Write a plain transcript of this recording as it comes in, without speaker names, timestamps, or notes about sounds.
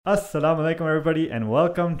Assalamu alaikum, everybody, and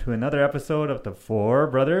welcome to another episode of the Four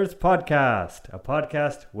Brothers Podcast, a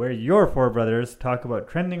podcast where your four brothers talk about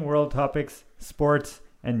trending world topics, sports,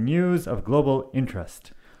 and news of global interest.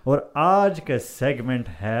 और आज का segment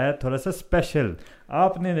है थोड़ा सा special.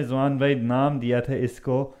 आपने रिजवान भाई नाम दिया था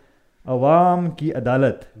इसको अवाम की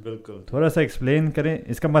अदालत. बिल्कुल. थोड़ा सा एक्सप्लेन करें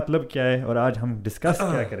इसका मतलब क्या है और आज हम डिस्कस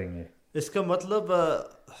क्या करेंगे. इसका मतलब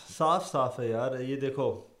साफ है यार. ये देखो,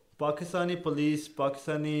 Pakistani police,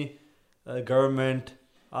 Pakistani government,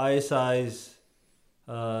 ISIs,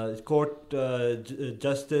 court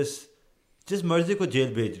justice जिस मर्जी को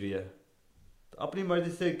जेल भेज रही है, अपनी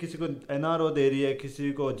मर्जी से किसी को एनआरओ दे रही है,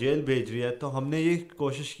 किसी को जेल भेज रही है. तो हमने ये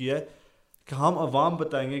कोशिश की है कि हम अवाम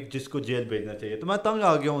बताएंगे कि जिसको जेल भेजना चाहिए. तो मैं तंग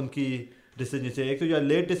आ गया उनकी डिसीजन से. एक तो या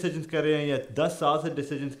लेट डिसीजन कर रहे हैं या 10 साल से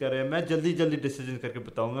डिसीजन कर रहे हैं. मैं जल्दी डिसीजन करके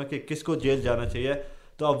बताऊंगा कि किसको जेल जाना चाहिए.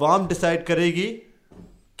 तो अवाम डिसाइड करेगी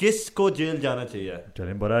किसको जेल जाना चाहिए.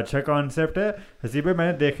 चलें, बड़ा अच्छा कॉन्सेप्ट है. हसीब भाई,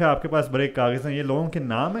 मैंने देखा आपके पास बड़े कागज हैं. ये लोगों के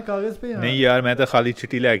नाम है कागज पे? नहीं यार, मैं तो खाली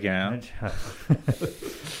चिट्ठी लेके आया. अच्छा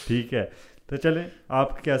ठीक है. तो चलें,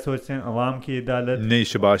 आप क्या सोचते हैं? अवाम की अदालत. नहीं,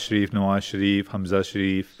 शहबाज शरीफ, नवाज शरीफ, हमजा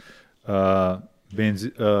शरीफ,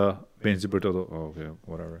 Benzi Bhutto. Okay,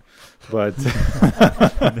 whatever. But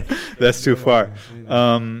that's too far.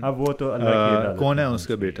 अब वो तो अल्लाह की अदालत. कौन है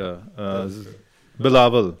उसका बेटा?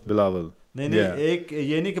 बिलावल. नहीं एक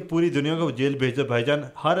ये नहीं कि पूरी दुनिया को जेल भेज दो भाईजान.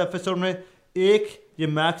 हर एपिसोड में एक ये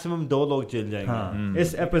मैक्सिमम 2 लोग जेल जाएंगे. हाँ,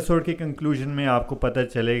 इस एपिसोड के कंक्लूजन में आपको पता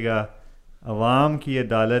चलेगा अवाम की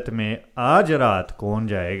अदालत में आज रात कौन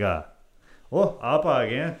जाएगा. ओह, आप आ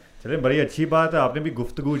गए हैं. चले, बड़ी अच्छी बात है. आपने भी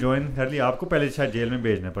गुफ्तगू ज्वाइन कर ली. आपको पहले शायद जेल में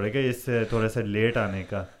भेजना पड़ेगा इस थोड़ा सा लेट आने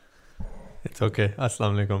का. It's okay.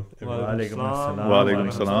 अस्सलाम वालेकुम. वालेकुम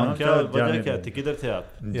सलाम. क्या वजह क्या थी? किधर थे आप?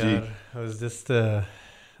 यार, I was just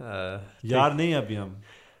यार नहीं, अभी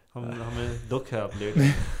हमें दुख है आप लेट.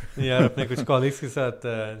 यार अपने कुछ कॉलीग्स के साथ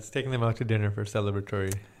taking them out to dinner for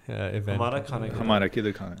celebratory event. हमारा खाना हमारा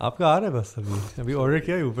किधर खाना? आपका आ रहा है बस अभी ऑर्डर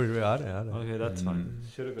किया है, ऊपर आ रहा है. Okay, that's fine.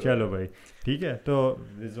 शुरू करो. चलो भाई, ठीक है. तो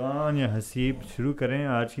रिजवान या हसीब शुरू करें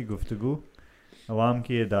आज की गुफ्तगू. अवाम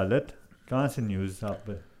की अदालत, कहाँ से न्यूज़ आप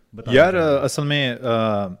बता? यार असल में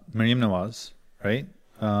मरियम नवाज, राइट,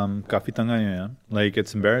 काफ़ी तंग आए हैं. Like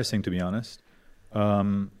it's embarrassing to be honest.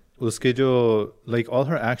 उसके जो लाइक ऑल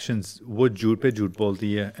हर एक्शंस, वो झूठ पे झूठ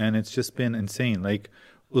बोलती है. And it's just been insane. Like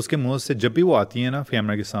उसके मुंह से जब भी वो आती है ना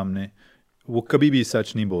कैमरा के सामने, वो कभी भी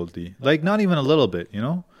सच नहीं बोलती. Like not even a little bit, you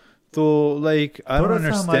know. तो लाइक आई डोंट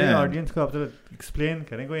अंडरस्टैंड. हमारे ऑडियंस को आप जरा एक्सप्लेन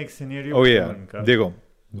करें कोई एक सिनेरियो. ओह या, देखो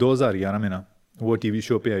 2011 में ना वो टीवी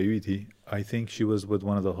शो पे आई हुई थी. I think she was with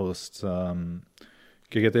one of the hosts,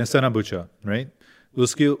 क्या कहते हैं, सना बुचा, राइट.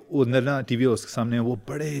 उसके अंदर ना टीवी उसके सामने वो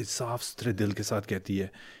बड़े साफ सुथरे दिल के साथ कहती है,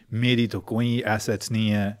 मेरी तो कोई एसेट्स नहीं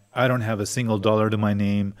है, I don't have a single dollar to my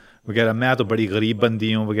name वगैरह, मैं तो बड़ी गरीब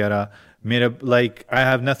बंदी हूँ वगैरह. मेरा like I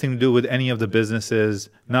have nothing to do with any of the businesses.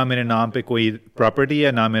 ना मेरे नाम पे कोई प्रॉपर्टी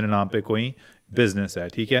है, ना मेरे नाम पे कोई बिजनेस है.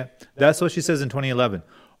 ठीक है, that's what she says in 2011.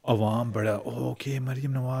 अवाम बड़ा okay,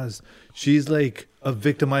 Maryam Nawaz, she is like a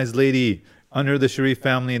victimised lady under the Sharif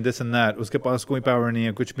family and this and that. उसके पास कोई power नहीं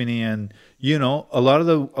है, कुछ भी नहीं है. And you know, a lot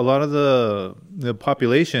of the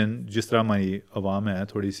population, जिस तरह हमारी अवाम है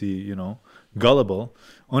थोड़ी सी, you know, gullible,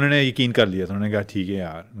 उन्होंने यकीन कर लिया. तो उन्होंने कहा ठीक है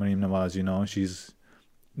यार, Maryam Nawaz, you know, she's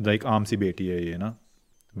like आम सी बेटी है ये ना.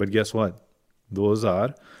 But guess what?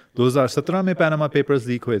 2017 में पैनामा पेपर्स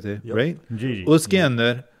लीक हुए थे, right? जी. उसके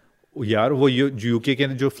अंदर यार वो यूके के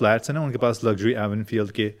जो फ्लैट्स हैं ना, उनके पास लग्जरी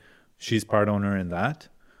एवनफील्ड के, she's part owner in that.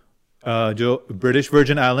 जो ब्रिटिश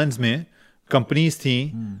वर्जिन आइलैंड्स में कंपनीज थी,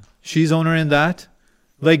 she's owner in that,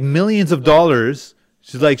 like millions of dollars.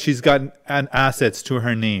 She's got an assets to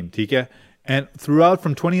her name, ठीक है. And throughout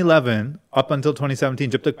from 2011 up until 2017,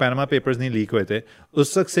 जब तक Panama papers नहीं leak हुए थे,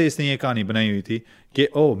 उस तक से इसने ये कहानी बनाई हुई थी कि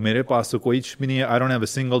ओ मेरे पास तो कोई भी नहीं है, I don't have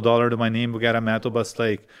a single dollar to my name वगैरह, मैं तो बस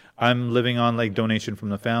like I'm living on like donation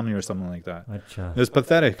from the family or something like that. अच्छा, It's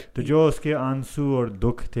pathetic. तो जो उसके आंसू और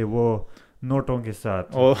दुख थे वो नोटों के साथ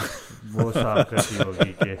वो साफ करती होगी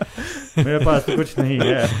कि मेरे पास तो कुछ नहीं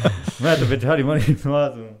है, मैं तो बेचारी मरियम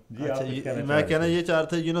नवाज हूँ. मैं कहना ये चाह रहा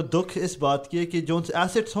था, यू नो, दुख इस बात की है कि जो उनसे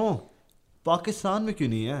एसेट्स हों पाकिस्तान में क्यों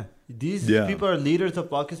नहीं है. These people are leaders of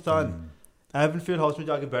Pakistan. Avenfield House में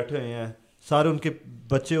जाके बैठे हुए हैं, सारे उनके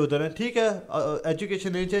बच्चे उधर हैं. ठीक है,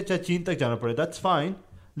 एजुकेशन नहीं चाहिए, चाहे चीन तक जाना पड़े, दैट्स फाइन,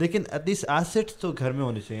 लेकिन एटलीस्ट एसेट्स तो घर में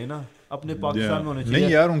होने चाहिए ना, अपने पाकिस्तान में होने चाहिए.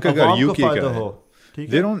 नहीं यार, उनका घर यूके का है. हो.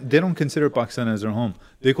 They don't consider Pakistan as their home.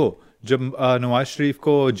 देखो, जब नवाज शरीफ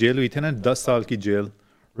को जेल हुई थी ना, 10 साल की जेल,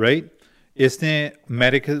 राइट, इसने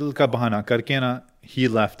मेडिकल का बहाना करके ना he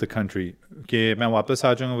left the country कि मैं वापस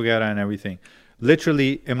आ जाऊंगा वगैरह and everything. Literally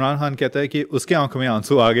Imran Khan कहता है कि उसके आंखों में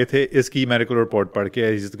आंसू आ गए थे इसकी मेडिकल रिपोर्ट पढ़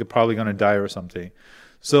के, he's probably going to die or something.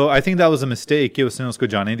 So I think that was a mistake कि उसने उसको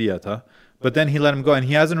जाने दिया था. But then he let him go and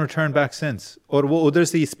he hasn't returned back since. और वो उधर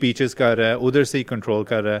से ही speeches कर रहा है, उधर से ही control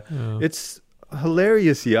कर रहा है. It's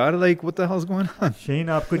hilarious यार, like what the hell's going on? Shaheen,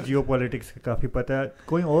 आपको जियोपॉलिटिक्स का काफ़ी पता है.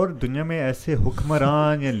 कोई और दुनिया में ऐसे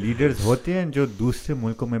हुक्मरान या लीडर्स होते हैं जो दूसरे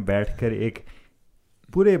मुल्कों में बैठकर एक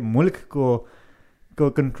पूरे मुल्क को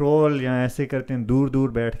कंट्रोल या ऐसे करते हैं दूर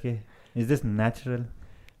दूर बैठ के? Is this natural?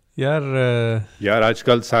 यार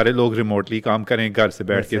आजकल सारे लोग रिमोटली काम करें घर से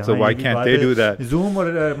बैठ के, so why can't they do that? Zoom और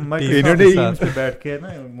Microsoft Teams पे बैठ के ना.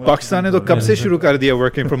 पाकिस्तान ने तो कब से शुरू कर दिया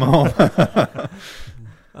working from home.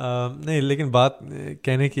 नहीं, लेकिन बात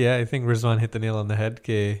कहने की है, I think Rizwan hit the nail on the head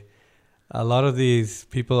कि a lot of these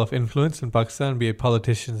people of influence in Pakistan, be it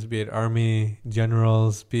politicians, be it army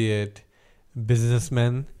generals, be it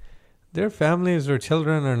businessmen, their families or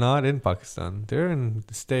children are not in Pakistan. They're in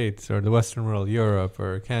the States or the Western world, Europe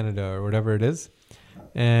or Canada or whatever it is.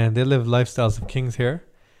 And they live lifestyles of kings here.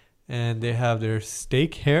 And they have their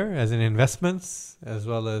stake here as in investments, as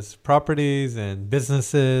well as properties and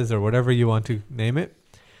businesses or whatever you want to name it.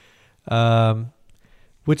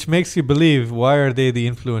 Which makes you believe, why are they the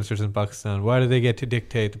influencers in Pakistan? Why do they get to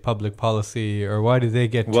dictate the public policy? Or why do they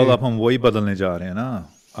get to... Well, अब हम वही बदलने जा रहे हैं ना.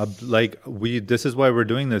 अब like this is why we're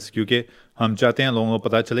doing this, क्योंकि हम चाहते हैं लोगों को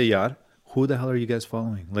पता चले यार, who the hell are you guys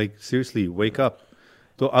following? Like seriously, wake up.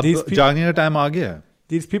 तो अब जागने का टाइम आ गया.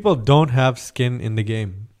 These people don't have skin in the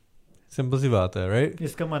game. Simple सी बात है, right?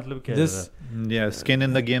 इसका मतलब क्या है? Yeah, skin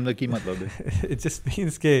in the game का की मतलब है? It just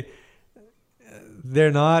means कि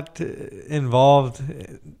they're not involved.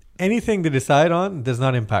 Anything they decide on does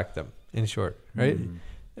not impact them, in short, right?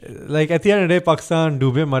 Like at the end of the day, Pakistan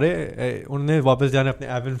डूबे मरे, उन्होंने वापस जाना अपने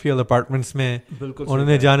एवनफील्ड अपार्टमेंट्स में,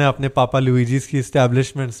 उन्होंने जाना अपने पापा लुइजीज की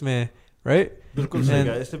एस्टैब्लिशमेंट्स में, right? बिल्कुल सही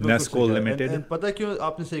कहा, इससे बिल्कुल Nesco Limited. पता है क्यों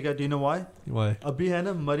आपने सही कहा? Do you know why? अभी है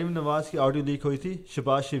ना, मरियम नवाज की ऑडियो लीक हुई थी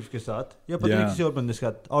शहबाज शरीफ के साथ, या पता नहीं किसी और बंदे के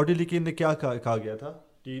साथ. ऑडियो लीक ने क्या कहा गया था?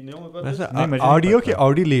 ऑडियो की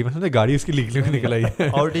ऑडियो लीक, मतलब गाड़ी उसकी लीक निकल आई है.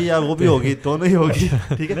 ऑडियो यार वो भी होगी, दोनों ही होगी,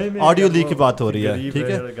 ठीक है. ऑडियो लीक की बात हो रही है, ठीक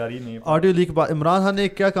है. ऑडियो लीक की बात, इमरान खान ने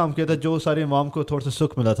क्या काम किया था जो सारे इमाम को थोड़ा सा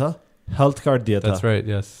सुख मिला था? हेल्थ कार्ड दिया था. That's right,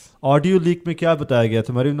 yes. Audio leak में क्या बताया गया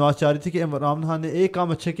था? मरीम नवाज चाह रही थी कि इमरान खान ने एक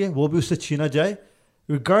काम अच्छा किया, वो भी उससे छीना जाए,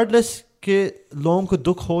 रिगार्डलेस के लोगों को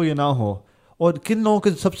दुख हो या ना हो. और किन लोगों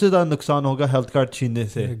को सबसे ज़्यादा नुकसान होगा हेल्थ कार्ड छीनने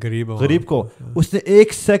से? गरीब को. उसने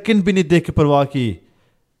एक सेकंड भी नहीं देख के परवाह की.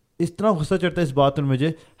 इतना गुस्सा चढ़ता है इस बात में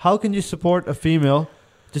मुझे. How can you support a female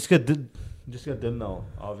जिसका दिल ना हो?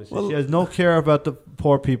 Obviously she has no care about the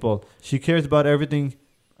poor people. She cares about everything,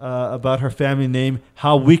 about her family name,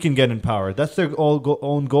 how we can get in power. That's their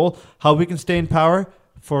own goal. How we can stay in power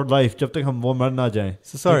for life, जब तक हम वो मर ना जाएं.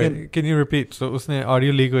 So sorry, can you repeat? So उसने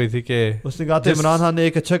audio leak हुई थी कि उसने कहा था इमरान खान ने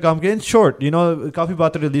एक अच्छा काम किया. In short, you know, काफी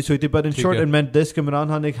बातें रिलीज हुई थी, but in short it meant this कि इमरान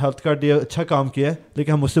खान ने एक हेल्थ कार्ड दिया, अच्छा काम किया,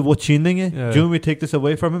 लेकिन हम उससे वो छीन लेंगे. June we take this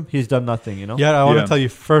away from him, he's done nothing, you know. Yeah, I want to tell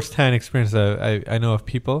you first hand experience I know of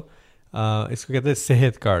people. इसको कहते हैं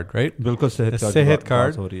सेहत कार्ड, right? बिल्कुल सेहत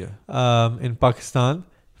कार्ड हो रही है in Pakistan.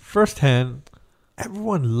 First hand,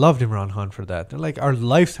 everyone loved Imran Khan for that. They're like, our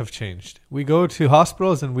lives have changed. We go to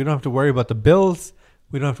hospitals and we don't have to worry about the bills.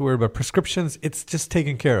 We don't have to worry about prescriptions. It's just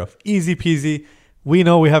taken care of. Easy peasy. We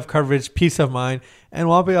know we have coverage, peace of mind. And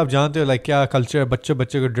वहाँ पे आप जानते हो like क्या culture है, बच्चे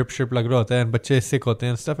को drip ship लग रहा होता है and बच्चे sick होते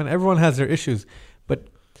हैं and stuff, and everyone has their issues.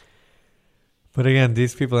 But again,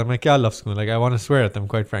 these people, I'm like, क्या love school? Like I want to swear at them,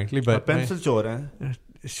 quite frankly. But pencil चोर हैं.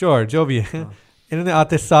 Sure, जो भी है. इन्होंने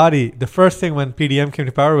आते सारी, the first thing when PDM came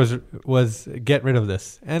to power was get rid of this.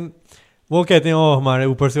 And वो कहते हैं ओ हमारे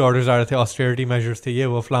ऊपर से orders आ रहे थे, austerity measures थे, ये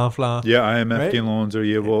वो फलां. Yeah, IMF के loans और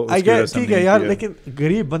ये वो. I get, ठीक है यार, लेकिन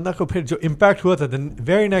गरीब बंदा को फिर जो impact हुआ था, the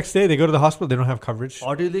very next day they go to the hospital, they don't have coverage.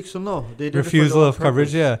 Audio leak soon low. Refusal of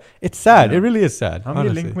coverage, yeah. It's sad. It really is sad. हम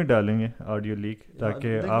ये link में डालेंगे audio leak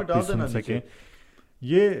ताकि आप भी सुन सकें.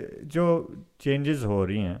 ये जो changes हो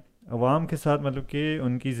रही हैं अवाम के साथ, मतलब कि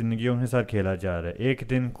उनकी ज़िंदगियों के साथ खेला जा रहा है. एक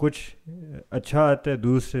दिन कुछ अच्छा आता है,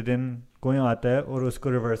 दूसरे दिन कोई आता है और उसको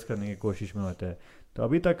रिवर्स करने की कोशिश में होता है. तो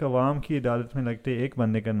अभी तक अवाम की अदालत में लगते एक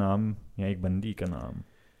बंदे का नाम या एक बंदी का नाम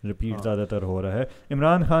रिपीट ज़्यादातर हो रहा है.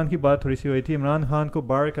 इमरान खान की बात थोड़ी सी हुई थी. इमरान खान को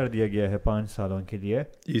बार कर दिया गया है 5 सालों के लिए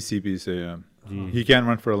ECB से. He can't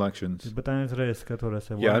run for elections. बताएं जरा इसका थोड़ा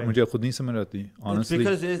सा. यार मुझे खुद नहीं समझ आती honestly.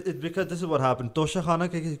 It's because this is what happened. तोशा खाना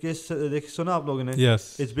के केस देख सुना आप लोगों ने? Yes.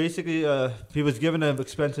 It's basically he was given an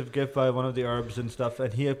expensive gift by one of the Arabs and stuff,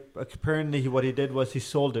 and he apparently what he did was he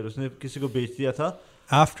sold it. उसने किसी को बेच दिया था.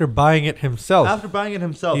 After buying it himself.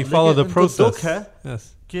 He followed the process. दुख है yes.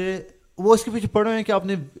 कि वो इसके पीछे पड़ रहे हैं कि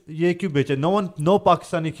आपने ये क्यों बेचा. No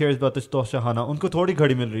Pakistani cares about this तोशा खाना. उनको थोड़ी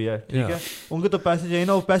घड़ी मिल रही है, ठीक है. उनको तो पैसे चाहिए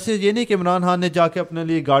ना. वो पैसे ये नहीं कि इमरान खान ने जाके अपने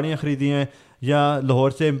लिए गाड़ियाँ खरीदी हैं या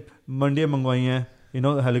लाहौर से मंडियाँ मंगवाई हैं, यू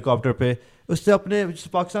नो, हेलीकॉप्टर पे. उससे अपने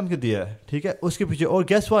पाकिस्तान को दिया है, ठीक है. उसके पीछे. और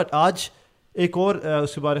गेस व्हाट, आज एक और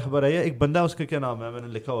उसके बारे में खबर आई है. एक बंदा, उसका क्या नाम है, मैंने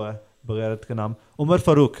लिखा हुआ है बगैरत का नाम, उमर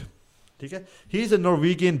फारूक, ठीक है. He is a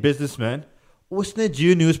Norwegian businessman. उसने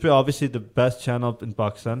जियो न्यूज़ पे, obviously the best channel in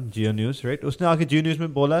Pakistan, Jio news, right. उसने आके जियो न्यूज़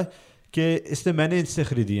में बोला कि इसने मैंने इससे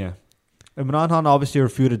खरीदी है. Imran Khan obviously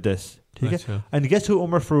refuted this, ठीक है. And guess who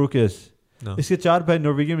Umar Farooq is? इसके 4 भाई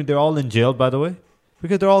नॉर्वेगियन में, they're all in jail by the way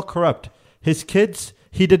because they're all corrupt. His kids,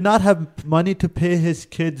 he did not have money to pay his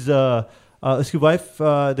kids. His wife,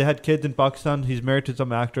 they had kids in Pakistan. He's married to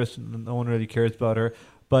some actress. No one really cares about her.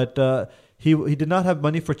 But he did not have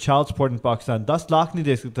money for child support in Pakistan. 10 lakh नहीं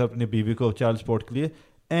दे सकता अपने बीवी को child support के लिए.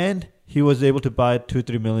 And he was able to buy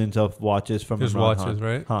 2-3 millions of watches from his Imran watches, Khan.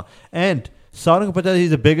 right? हाँ. And सारों को पता है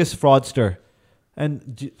he's the biggest fraudster.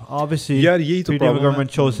 And obviously, PDM government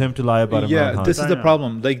chose him to lie about Imran Khan. Yeah, this is the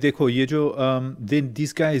problem. Like, देखो ये जो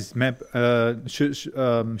these guys, मैं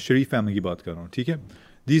शरीफ family की बात कर रहा हूँ, ठीक है.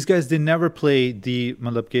 These guys, they never play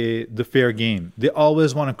the fair game. They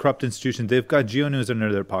always want to corrupt institutions. They've got Geo News under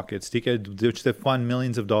their pockets, ठीक है, which they fund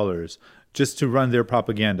millions of dollars just to run their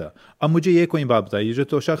propaganda. अब मुझे ये कोई बात बताइए, ये जो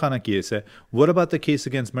तोशा खाना केस है, what about the case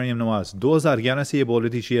against Maryam Nawaz? 2011 से ये बोल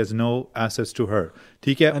रही थी she has no assets to her,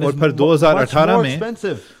 ठीक है. और फिर 2018 में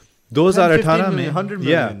 2018 में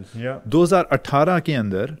 2018 के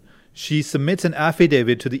अंदर she submits an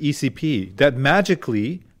affidavit to the ECP that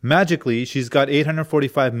magically she's got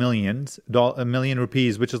 845 million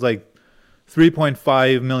rupees, which is like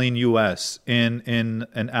 3.5 million US in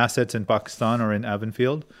assets in Pakistan or in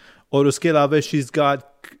Avonfield. और उसके अलावा she's got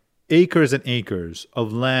acres and acres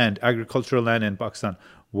of land, agricultural land in Pakistan.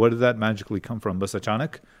 Where did that magically come from? Bas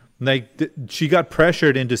achanak? Like, she got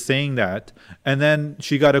pressured into saying that, and then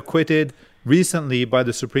she got acquitted recently by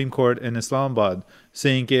the Supreme Court in Islamabad,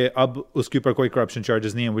 saying कि अब उसके ऊपर कोई corruption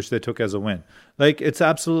charges नहीं हैं, which they took as a win. Like, it's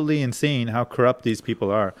absolutely insane how corrupt these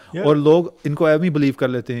people are. Yeah. और लोग इनको ऐਵੇਂ believe कर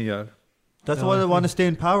लेते हैं यार. That's why they want to stay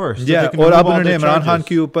in power. So yeah, they can और अब remove all उन्होंने their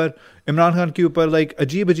इमरान खान के ऊपर like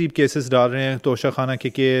अजीब केसेस डाल रहे हैं, तोशा खाना के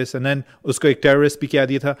केस, and then उसको एक टेररिस्ट भी कह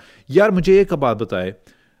दिया था. यार मुझे एक बात बताए,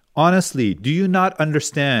 honestly, do you not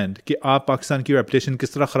understand कि आप पाकिस्तान की reputation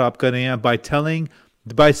किस तरह खराब कर रहे हैं by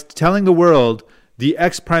telling the world the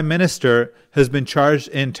ex-prime minister has been charged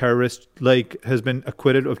in has been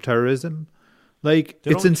acquitted of terrorism? Like,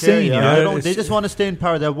 it's insane. They just want to stay in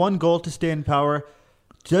power. They have one goal, to stay in power,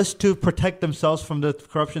 just to protect themselves from the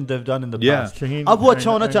corruption they've done in the past. अब वो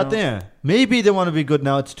अच्छा होना चाहते हैं. Maybe they want to be good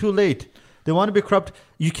now. It's too late. They want to be corrupt.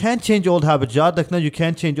 You can't change old habits. याद रखना, you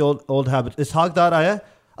can't change old habits. इसहाकदार आया,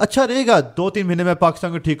 अच्छा रहेगा, 2-3 महीने में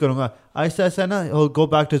पाकिस्तान को ठीक करूंगा. ऐसा ऐसा ना, he'll go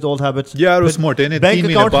back to his old habits. यार उस मोटे ने 3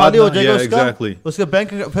 महीने बाद खाली हो जाएगा उसका. Exactly. उसका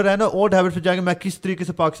बैंक फिर है ना, old habits पे जाके मैं किस तरीके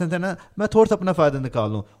से पाकिस्तान से ना मैं थोड़ा सा अपना फायदा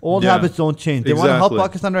निकाल लूं. Old habits don't change. They want to help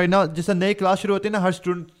Pakistan right now. जैसे नई क्लास शुरू होती है ना, हर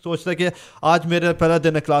स्टूडेंट सोचता है कि आज मेरा पहला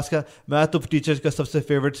दिन है क्लास का, मैं तो टीचर का सबसे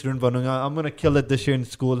फेवरेट स्टूडेंट बनूंगा. I'm gonna kill it this year in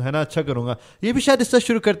school, है ना, अच्छा करूंगा. ये भी शायद इससे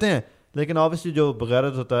शुरू करते हैं. लेकिन obviously जो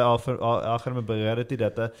बगैरत होता है आखिर में बगैरत ही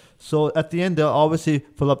रहता है. So at the end they'll obviously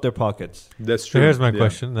fill up their pockets. That's true. So here's my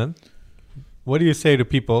question then. What do you say to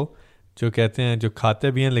people जो कहते हैं जो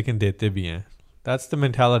खाते भी हैं लेकिन देते भी हैं? That's the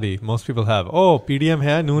mentality most people have. Oh, PDM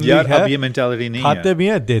है, नून लीग है, अब ये mentality नहीं खाते है. भी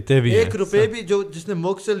हैं, देते भी हैं. 1 रुपए भी जो जिसने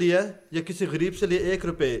मुख से लिया या किसी गरीब से लिया, 1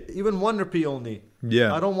 रुपए, even 1 rupee only.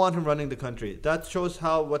 Yeah. I don't want him running the country. That shows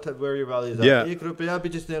where your values are. Yeah. 1 रुपया भी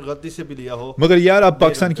जिसने गलती से भी लिया हो. मगर यार अब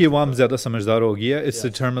पाकिस्तान की आवाम ज़्यादा समझदार हो गई है. It's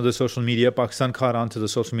the term of the social media. Pakistan caught on to the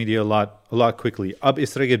social media a lot quickly. अब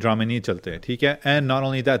इस तरह के ड्रामे नहीं चलते हैं, ठीक है. And not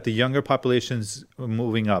only that, the younger population's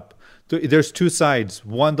moving up. So there's 2 sides.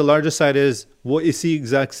 One, the largest side is वो इसी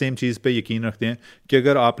exact same चीज़ पे यकीन रखते हैं कि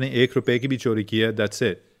अगर आपने 1 रुपए की भी चोरी की है, that's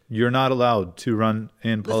it. You're not allowed to run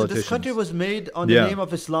in politicians. Listen, this country was made on the name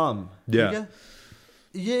of Islam. Yeah.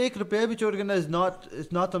 ये 1 रुपया भी चोरी करना is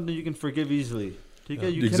not something you can forgive easily. ठीक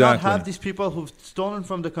है? You Exactly. cannot have these people who've stolen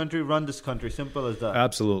from the country run this country. Simple as that.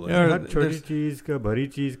 Absolutely. हर छोटी चीज़ का बड़ी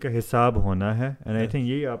चीज़ का हिसाब होना है. And I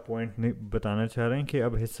think यही आप पॉइंट बताना चाह रहे हैं कि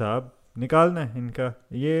अब हिसाब निकालना है इनका.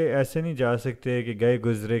 ये ऐसे नहीं जा सकते कि गए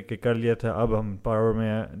गुजरे कि कर लिया था अब हम पावर में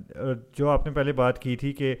हैं. जो आपने पहले बात की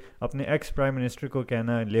थी कि अपने एक्स प्राइम मिनिस्टर को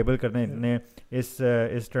कहना, लेबल करना इतने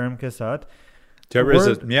इस टर्म के साथ,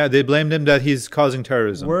 Terrorism. Yeah, they blamed him that he's causing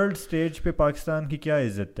terrorism. World stage पे पाकिस्तान की क्या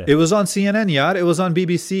इज्जत है? It was on CNN, yaar. It was on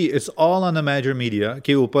BBC. It's all on the major media.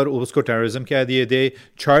 के ऊपर उसको terrorism कह दिए. They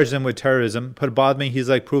charged him with terrorism. पर बाद में he's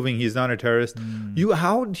like proving he's not a terrorist.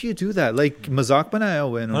 How do you do that? Like मजाक बनाया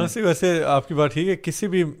हुआ है इन्होंने. Honestly, वैसे आपकी बात ठीक है.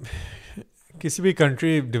 किसी भी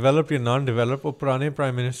country developed या non developed वो पुराने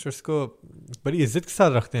prime ministers को बड़ी इज्जत के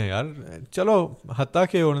साथ रखते हैं यार. चलो हत्ता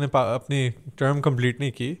के उन्होंने अपनी term complete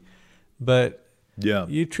नहीं की, but yeah,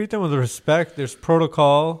 you treat them with respect. There's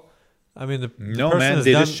protocol. I mean, no man,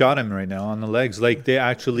 they just shot him right now on the legs. Like they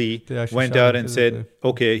actually went out and said,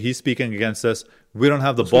 "Okay, he's speaking against us. We don't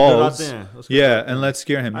have the balls. Yeah, and let's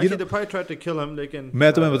scare him." Actually, they probably tried to kill him. लेकिन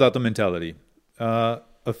मैं तुम्हें बताता हूँ mentality.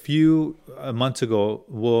 A few months ago,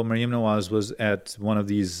 Maryam Nawaz was at one of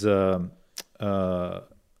these. No,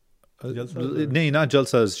 not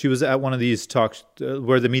jalsas. She was at one of these talks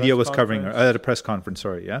where the media was covering her at a press conference.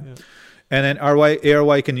 Sorry, yeah. And then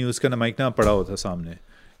ARY का news का mic ना पड़ा हुआ था सामने.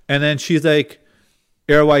 And then she's like,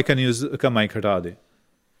 ARY का news का mic हटा दे.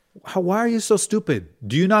 Why are you so stupid?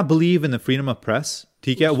 Do you not believe in the freedom of press?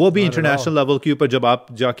 ठीक है, वो भी international level के ऊपर जब आप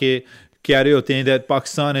जाके कह रहे होते हैं that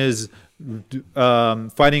Pakistan is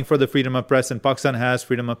fighting for the freedom of press and Pakistan has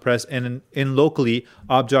freedom of press, and in locally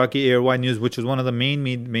आप जाके ARY news, which is one of the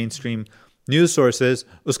mainstream news sources,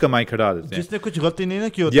 उसका mic हटा देते हैं. जिसने कुछ गलती नहीं ना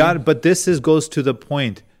की होती. यार, but this goes to the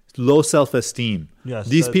point. Low self-esteem. Yes,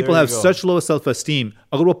 these people have such low self-esteem.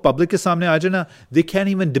 अगर वो public के सामने आ जाए ना, they can't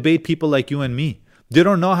even debate people like you and me. They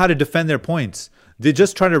don't know how to defend their points. They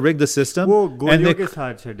just try to rig the system. वो गोलियों के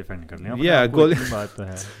साथ से defend कर लें. Yeah, बात तो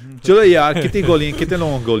है. चलो यार, कितने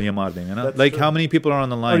लोगों को गोलियां मार देंगे ना? Like how many people are on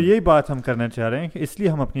the line? और यही बात हम करना चाह रहे हैं कि इसलिए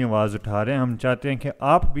हम अपनी आवाज़ उठा रहे हैं. हम चाहते हैं कि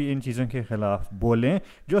आप भी इन चीज़ों के खिलाफ बोलें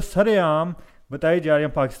जो सरेआम बताई जा रही है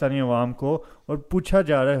पाकिस्तानी अवाम को, और पूछा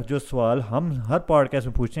जा रहा है जो सवाल हम हर पॉडकास्ट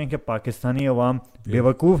में पूछते हैं कि पाकिस्तानी अवाम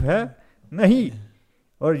बेवकूफ़ है नहीं.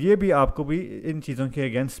 और ये भी आपको भी इन चीज़ों के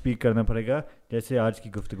अगेंस्ट स्पीक करना पड़ेगा जैसे आज की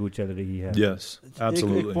गुफ्तगू चल रही है. Yes,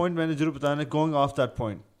 absolutely. एक पॉइंट मैंने जरूर बताना, going off that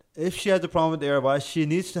point, if she has a problem with ARY, she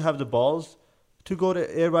needs to have the balls to go to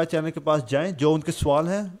ARY channel के पास जाएं, जो उनके सवाल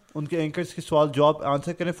हैं, उनके एंकर्स के सवाल जवाब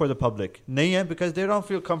आंसर करें for the public. नहीं है because they don't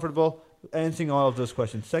feel comfortable answering all of those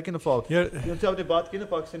questions. Second of all, जैसे आपने बात की ना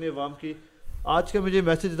पाकिस्तानी अवाम की, आज के मुझे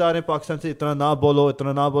मैसेज आ रहे हैं पाकिस्तान से, इतना ना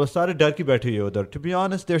बोलो, सारे डर की बैठे हुए उधर. To be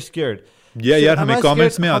honest, they're scared. यार हमें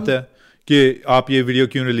कमेंट्स में आता है कि आप ये वीडियो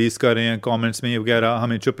क्यों रिलीज कर रहे हैं, कमेंट्स में वगैरह,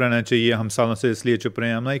 हमें चुप रहना चाहिए, हम सालों से इसलिए चुप रहे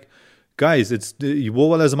हैं. I'm like, guys, वो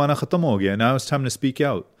वाला ज़माना ख़त्म हो गया. Now it's time to speak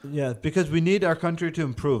out. Yeah, because we need our country to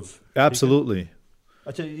improve. Absolutely.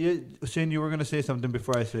 अच्छा, ये Hussein, you were going to say something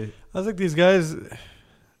before I say. I was like, these guys,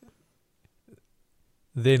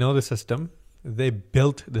 they know the system. They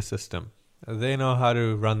built the system. They know how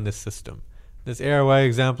to run this system. This ARY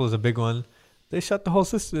example is a big one. They shut the whole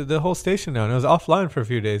system, the whole station down. It was offline for a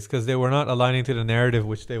few days because they were not aligning to the narrative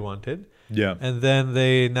which they wanted. Yeah. And then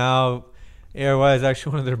ARY is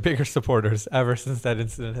actually one of their bigger supporters ever since that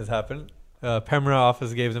incident has happened. Pemra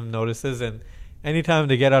office gave them notices, and anytime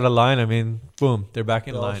they get out of line, I mean, boom, they're back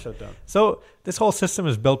in line. Shut down. So this whole system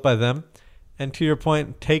is built by them. And to your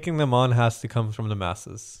point, taking them on has to come from the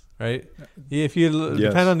masses, right? If you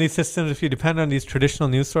depend on these systems, if you depend on these traditional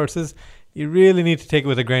news sources, you really need to take it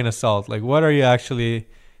with a grain of salt. Like, what are you actually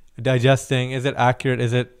digesting? Is it accurate?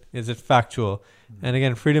 Is it factual? And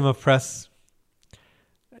again, freedom of press,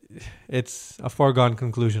 it's a foregone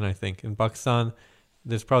conclusion, I think. In Pakistan,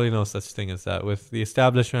 there's probably no such thing as that. With the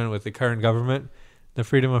establishment, with the current government, the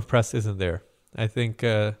freedom of press isn't there. I think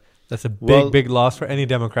that's a big loss for any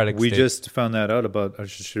democratic state. We just found that out about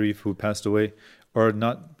Arshad Sharif, who passed away. Or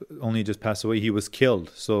not only just passed away, he was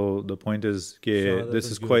killed. So the point is, this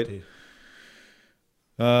is quite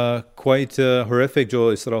horrific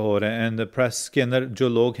जो इस तरह हो रहा है. And the press के अंदर जो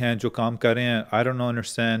लोग हैं जो काम कर रहे हैं, I don't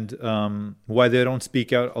understand why they don't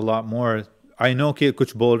speak out a lot more. I know कि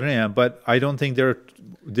कुछ बोल रहे हैं, but I don't think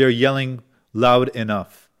they're yelling loud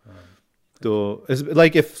enough. So it's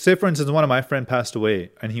like, if, say for instance, one of my friends passed away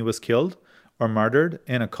and he was killed or martyred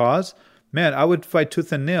in a cause, man, I would fight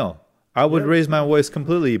tooth and nail. I would raise my voice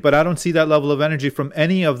completely, but I don't see that level of energy from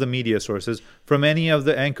any of the media sources, from any of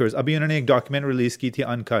the anchors. Abhi unhone ek documentary release ki thi,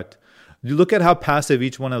 uncut. You look at how passive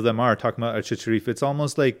each one of them are talking about Arshad Sharif. It's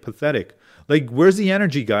almost like pathetic. Like, where's the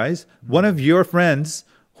energy, guys? One of your friends,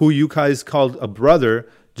 who you guys called a brother,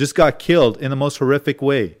 just got killed in the most horrific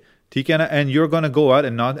way. And you're going to go out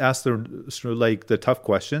and not ask the tough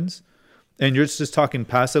questions, and you're just talking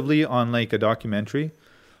passively on like a documentary.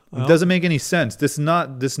 It doesn't make any sense. This is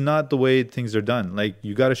not the way things are done. Like,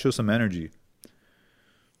 you got to show some energy.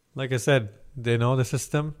 Like I said, They know the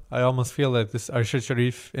system. I almost feel that this Arshad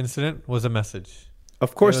Sharif incident was a message.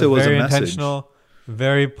 Of course, it was very a message. Intentional,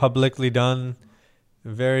 very publicly done,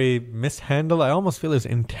 very mishandled. I almost feel it's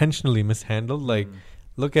intentionally mishandled. Like,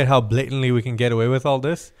 look at how blatantly we can get away with all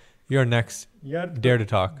this. You're next. Dare to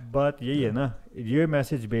talk. बात यही है ना, ये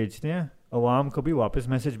message भेजते हैं, अवाम को भी वापस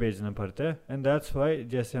मैसेज भेजना पड़ता है, and that's why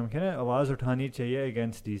जैसे हम कहते हैं आवाज़ उठानी चाहिए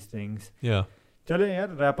against these things. Yeah. चलें यार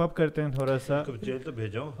रैप अप करते हैं थोड़ा सा. जेल तो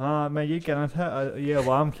भेजो. हाँ मैं ये कहना था, ये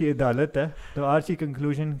अवाम की अदालत है, तो आज की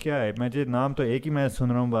कंक्लूजन क्या है? मुझे नाम तो एक ही मैं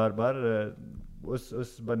सुन रहा हूँ बार बार,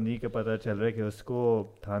 उस बंदी का पता चल रहा है कि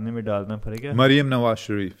उसको थाने में डालना पड़ेगा. मरियम नवाज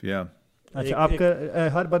शरीफ. या अच्छा, आपका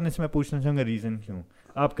हर बंदे से मैं पूछना चाहूँगा रीज़न क्यों,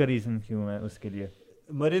 आपका रीज़न क्यों है उसके लिए?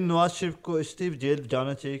 मरीम नवाज शरीफ को इसलिए जेल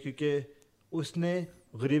जाना चाहिए क्योंकि उसने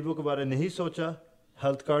गरीबों के बारे में नहीं सोचा.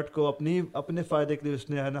 हेल्थ कार्ड को अपने फ़ायदे के लिए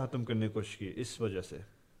उसने है ना ख़त्म करने की कोशिश की. इस वजह से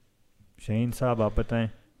शहीन साहब आप बताएं.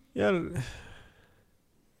 यार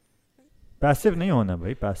पैसिव नहीं होना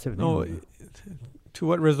भाई, पैसिव नहीं होना. To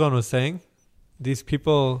what Rizwan was saying, these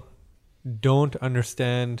people don't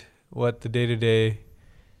understand what the day-to-day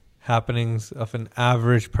happenings of an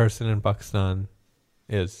average person in Pakistan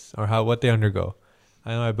is, or what they undergo.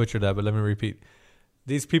 I know I butchered that, but let me repeat.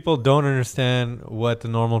 These people don't understand what the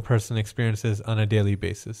normal person experiences on a daily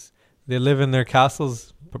basis. They live in their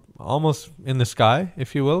castles almost in the sky,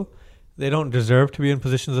 if you will. They don't deserve to be in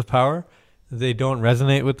positions of power. They don't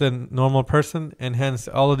resonate with the normal person, and hence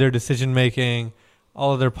all of their decision-making,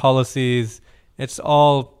 all of their policies,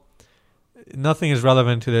 nothing is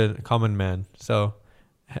relevant to the common man. So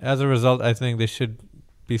as a result, I think they should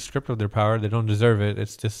be stripped of their power. They don't deserve it.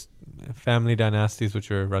 It's just family dynasties which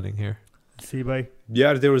are running here. See, bhai?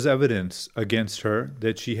 Yeah, there was evidence against her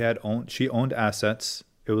that she owned assets.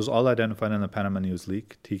 It was all identified in the Panama News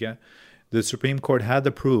leak. Okay? The Supreme Court had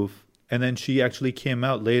the proof, and then she actually came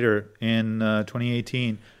out later in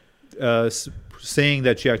 2018 saying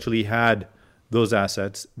that she actually had those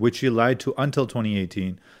assets, which she lied to until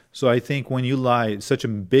 2018. So I think when you lie, such a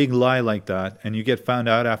big lie like that, and you get found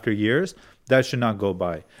out after years, that should not go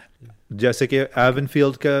by. Jaise ke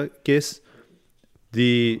Avonfield ka case,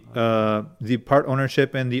 the part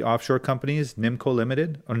ownership in the offshore companies, Nimco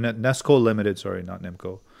Limited, or Nesco Limited, sorry, not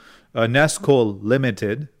Nimco, Nesco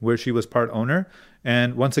Limited, where she was part owner,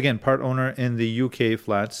 and once again, part owner in the UK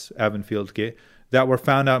flats, Avonfield ke, that were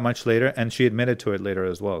found out much later, and she admitted to it later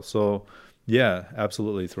as well. So, yeah,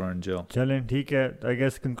 absolutely throw her in jail. चलें ठीक है. I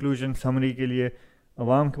guess conclusion summary के लिए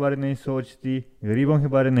अवाम के बारे नहीं सोचती, गरीबों के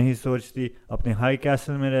बारे नहीं सोचती, अपने हाई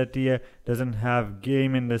कैसल में रहती है, doesn't have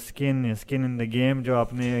game in the skin in the game, जो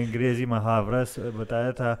आपने अंग्रेजी मुहावरा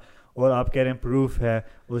बताया था, और आप कह रहे हैं प्रूफ है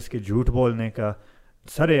उसके झूठ बोलने का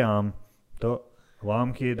सरेआम. तो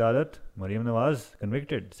अवाम की अदालत, मरीम नवाज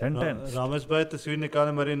convicted, sentenced. रामेश भाई तस्वीर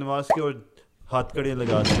निकालें मरीम नवाज की और हाथ कड़ियाँ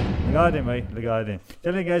लगा दें भाई, लगा दें.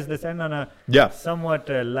 चलें guys, let's end on a somewhat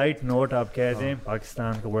light note. आप कह दें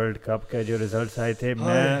पाकिस्तान का वर्ल्ड कप के जो रिजल्ट्स आए थे,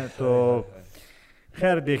 मैं तो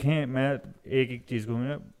खैर देखें, मैं एक चीज़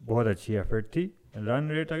कहूँगा, बहुत अच्छी एफर्ट थी. रन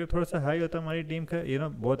रेट अगर थोड़ा सा हाई होता हमारी टीम का,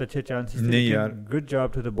 बहुत अच्छे चांसेस थे. Good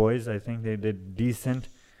job to the boys. I think they did decent,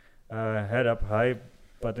 head up high.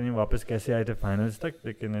 पता नहीं वापस कैसे आए थे फाइनल्स तक,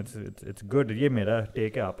 लेकिन इट्स गुड. ये मेरा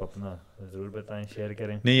टेक है, आप अपना ज़रूर बताएं, शेयर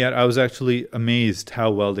करें. नहीं यार, I was actually amazed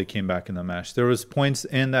how well they came back in the match. There was points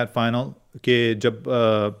in that final कि जब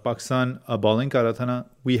पाकिस्तान bowling कर रहा था ना,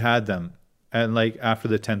 we had them, and like after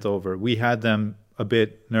the 10th over, we had them a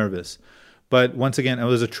bit nervous. But once again, it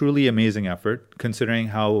was a truly amazing effort considering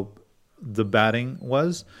how the batting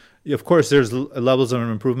was. Of course, there's levels of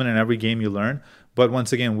improvement in every game you learn. But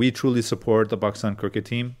once again, we truly support the Pakistan cricket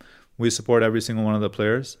team. We support every single one of the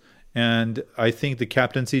players. And I think the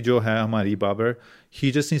captaincy, Jo hai hamari Babar,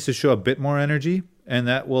 he just needs to show a bit more energy. And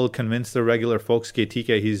that will convince the regular folks that he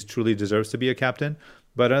truly deserves to be a captain.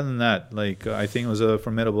 But other than that, I think it was a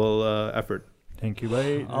formidable effort. Thank you,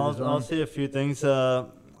 bhai. I'll say a few things.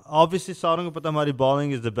 Obviously, Sarang ko pata hamari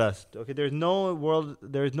bowling is the best. Okay, there is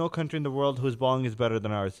no country in the world whose bowling is better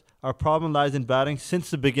than ours. Our problem lies in batting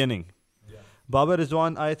since the beginning. Babar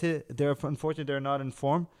Rizwan आए थे, unfortunately they're not in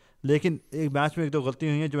form, लेकिन एक match में एक दो गलती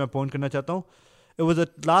हुई हैं जो मैं पॉइंट करना चाहता हूँ. It was a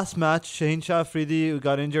last match, Shaheen Shah Afridi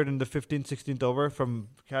got injured in the 15th-16th over from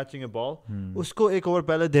catching a ball. उसको एक ओवर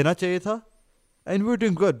पहले देना चाहिए था, and we're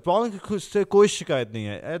doing good. Bowling से कोई शिकायत नहीं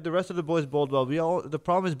है. The rest of the boys bowled well. The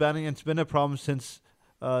problem is batting, and it's been a problem since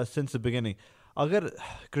the beginning. अगर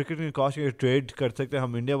क्रिकेट में कॉश के ट्रेड कर सकते हैं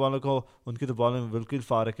हम इंडिया वालों को, उनकी तो बॉलिंग में बिल्कुल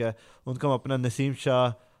फ़ारक है. उनको हम अपना नसीम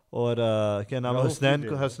शाह और क्या नाम है,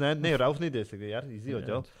 हसनैन नहीं, राउफ नहीं दे सकते यार, इजी हो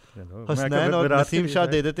जाओ. हसनैन और नसीम शाह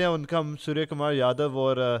दे देते हैं. उनका हम सूर्य कुमार यादव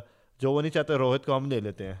और जो वो नहीं चाहते रोहित को हम ले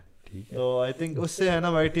लेते हैं. ठीक है तो आई थिंक उससे है ना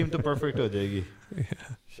हमारी टीम तो परफेक्ट हो जाएगी.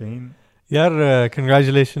 शाहीन यार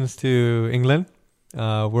congratulations to England,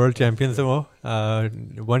 world champions हैं वो,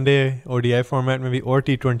 वनडे ODI फॉर्मेट में भी और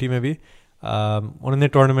T20 में भी. उन्होंने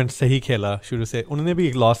टूर्नामेंट सही खेला शुरू से. उन्होंने भी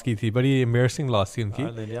एक लॉस की थी, बड़ी एम्बेरसिंग लॉस थी उनकी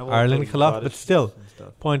आयरलैंड के खिलाफ, बट स्टिल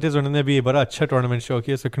पॉइंट इज उन्होंने भी बड़ा अच्छा टूर्नामेंट शो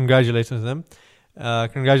किया. सो congratulations them.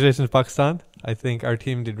 Congratulations Pakistan. I think our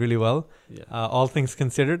team did really well. All things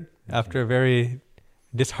considered, after a very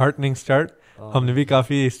disheartening start. हमने भी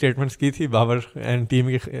काफ़ी स्टेटमेंट्स की थी बाबर एंड टीम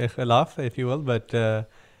के खिलाफ, if you will, but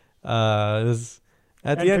it was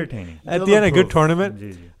at the end a good tournament.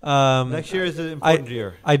 Ji ji Next year is an important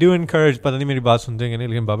year. I do encourage, पता नहीं मेरी बात सुनते हैं कि नहीं,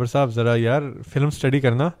 लेकिन बाबर साहब ज़रा यार फिल्म स्टडी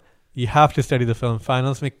करना. You have to study the film.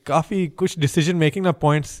 Finals में काफ़ी कुछ decision making ना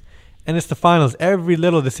points, and it's the finals. Every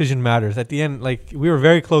little decision matters. At the end, like we were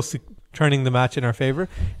very close to turning the match in our favor.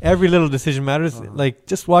 Every little decision matters. Like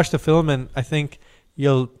just watch the film, and I think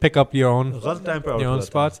you'll pick up your own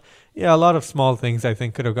spots. Yeah, a lot of small things I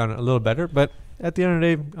think could have gone a little better, but at the end of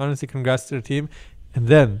the day, honestly, congrats to the team. And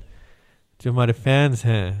then, जो हमारे fans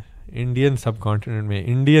हैं Indian subcontinent में,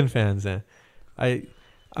 Indian fans हैं,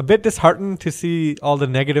 a bit disheartened to see all the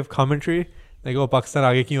negative commentary. Like, oh, Pakistan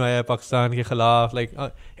आगे क्यों आया, Pakistan के खिलाफ. Like,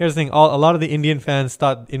 here's the thing, a lot of the Indian fans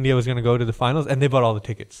thought India was going to go to the finals, and they bought all the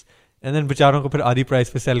tickets. And then बेचारों को फिर आधी price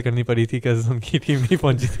पे सेल करनी पड़ी थी because उनकी टीम नहीं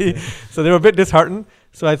पहुंची थी. So they were a bit disheartened.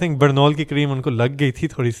 So I think Bernoulli की क्रीम उनको लग गई थी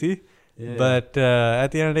थोड़ी सी. But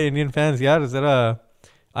at the end of the day, Indian fans, यार ज़रा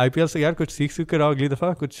IPL से यार कुछ सीख कर आओ अगली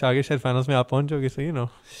दफ़ा, कुछ आगे शायद फाइनल्स में आप पहुंच जाओगे. So you know,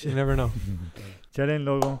 you never know. चलें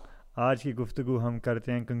लोगों, आज की गुफ्तगू हम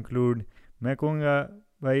करते हैं कंक्लूड. मैं कहूँगा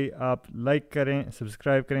भाई आप लाइक करें,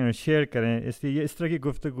 सब्सक्राइब करें और शेयर करें. इसलिए ये इस तरह की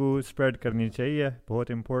गुफ्तगू स्प्रेड करनी चाहिए.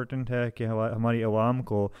 बहुत इम्पोर्टेंट है कि हमारी आवाम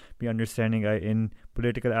को भी अंडरस्टैंडिंग आए इन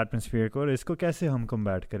पॉलिटिकल एटमॉस्फेयर को, और इसको कैसे हम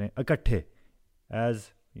कम्बैट करें इकट्ठे. As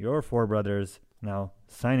your four brothers now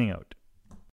signing out.